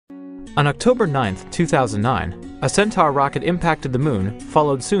On October 9, 2009, a Centaur rocket impacted the Moon,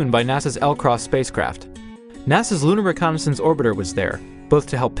 followed soon by NASA's L-Cross spacecraft. NASA's Lunar Reconnaissance Orbiter was there, both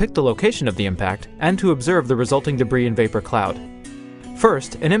to help pick the location of the impact and to observe the resulting debris and vapor cloud.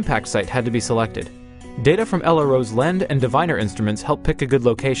 First, an impact site had to be selected. Data from LRO's LEND and Diviner instruments helped pick a good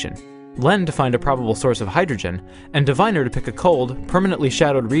location. LEND to find a probable source of hydrogen, and Diviner to pick a cold, permanently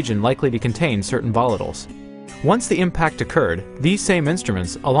shadowed region likely to contain certain volatiles. Once the impact occurred, these same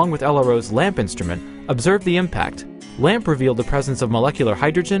instruments, along with LRO's LAMP instrument, observed the impact. LAMP revealed the presence of molecular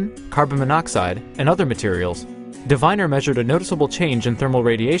hydrogen, carbon monoxide, and other materials. Diviner measured a noticeable change in thermal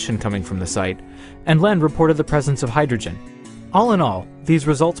radiation coming from the site, and LEND reported the presence of hydrogen. All in all, these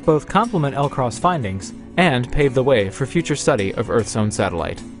results both complement L-Cross findings and pave the way for future study of Earth's own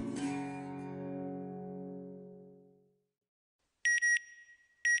satellite.